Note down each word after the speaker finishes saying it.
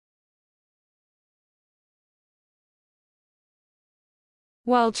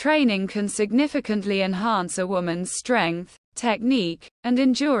While training can significantly enhance a woman's strength, technique, and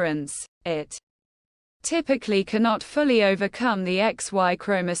endurance, it typically cannot fully overcome the XY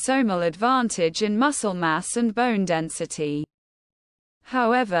chromosomal advantage in muscle mass and bone density.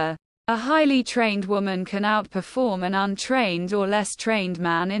 However, a highly trained woman can outperform an untrained or less trained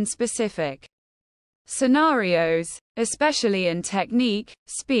man in specific scenarios, especially in technique,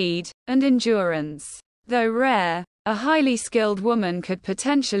 speed, and endurance. Though rare, a highly skilled woman could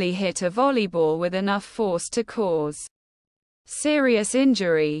potentially hit a volleyball with enough force to cause serious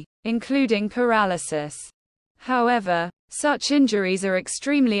injury, including paralysis. However, such injuries are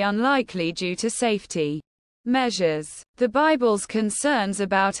extremely unlikely due to safety measures. The Bible's concerns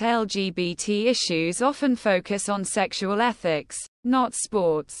about LGBT issues often focus on sexual ethics, not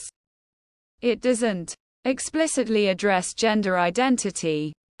sports. It doesn't explicitly address gender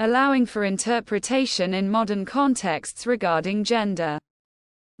identity, allowing for interpretation in modern contexts regarding gender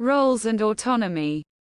roles and autonomy.